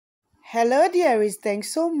Hello dearies,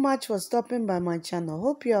 thanks so much for stopping by my channel.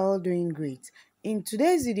 Hope you are all doing great. In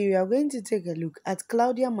today's video, we are going to take a look at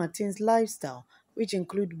Claudia Martin's lifestyle, which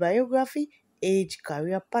include biography, age,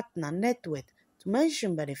 career, partner, net worth, to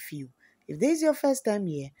mention but a few. If this is your first time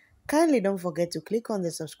here, kindly don't forget to click on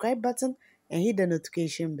the subscribe button and hit the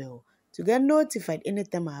notification bell to get notified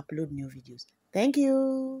anytime I upload new videos. Thank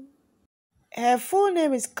you. Her full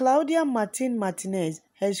name is Claudia Martin Martinez.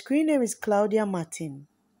 Her screen name is Claudia Martin.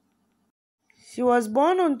 She was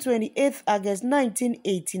born on 28th August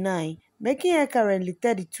 1989, making her currently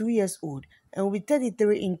 32 years old and will be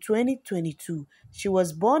 33 in 2022. She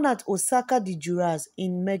was born at Osaka de Juarez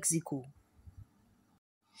in Mexico.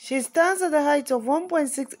 She stands at a height of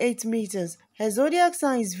 1.68 meters. Her zodiac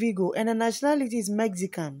sign is Virgo and her nationality is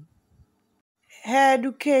Mexican. Her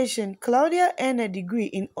education: Claudia earned a degree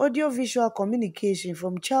in audiovisual communication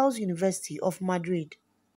from Charles University of Madrid.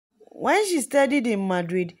 When she studied in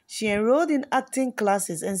Madrid, she enrolled in acting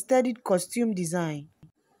classes and studied costume design.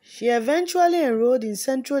 She eventually enrolled in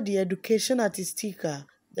Centro de Educación Artística,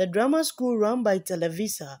 the drama school run by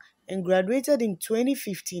Televisa, and graduated in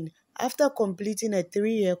 2015 after completing a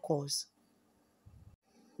 3-year course.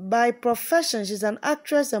 By profession, she's an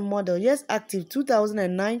actress and model, yet active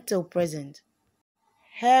 2009 till present.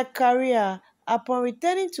 Her career: upon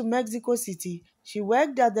returning to Mexico City, she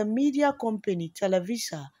worked at the media company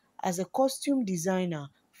Televisa as a costume designer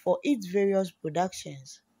for its various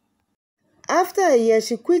productions. After a year,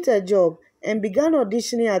 she quit her job and began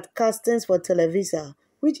auditioning at castings for Televisa,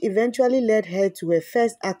 which eventually led her to her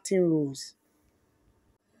first acting roles.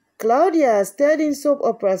 Claudia has starred in soap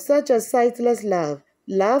operas such as Sightless Love,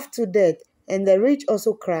 Laugh to Death, and The Rich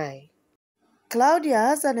Also Cry. Claudia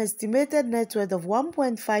has an estimated net worth of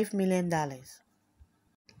 $1.5 million.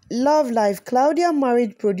 Love life: Claudia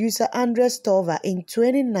married producer Andres Torva in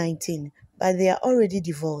 2019, but they are already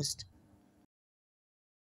divorced.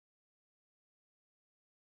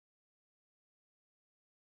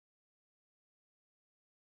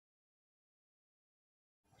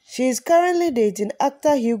 She is currently dating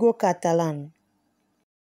actor Hugo Catalan.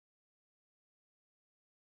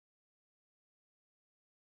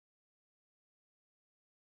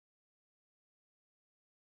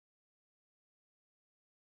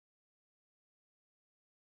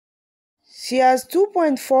 She has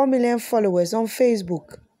 2.4 million followers on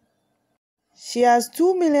Facebook. She has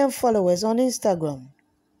 2 million followers on Instagram.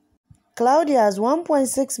 Claudia has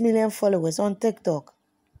 1.6 million followers on TikTok.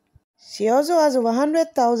 She also has over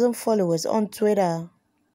 100,000 followers on Twitter.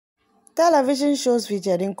 Television shows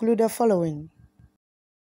featured include the following: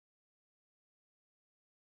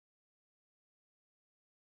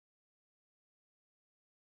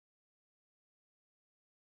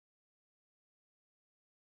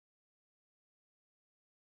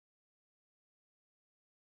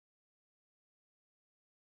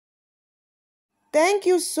 Thank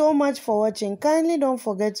you so much for watching. Kindly don't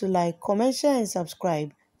forget to like, comment, share and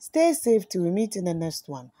subscribe. Stay safe till we meet in the next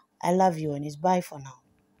one. I love you and it's bye for now.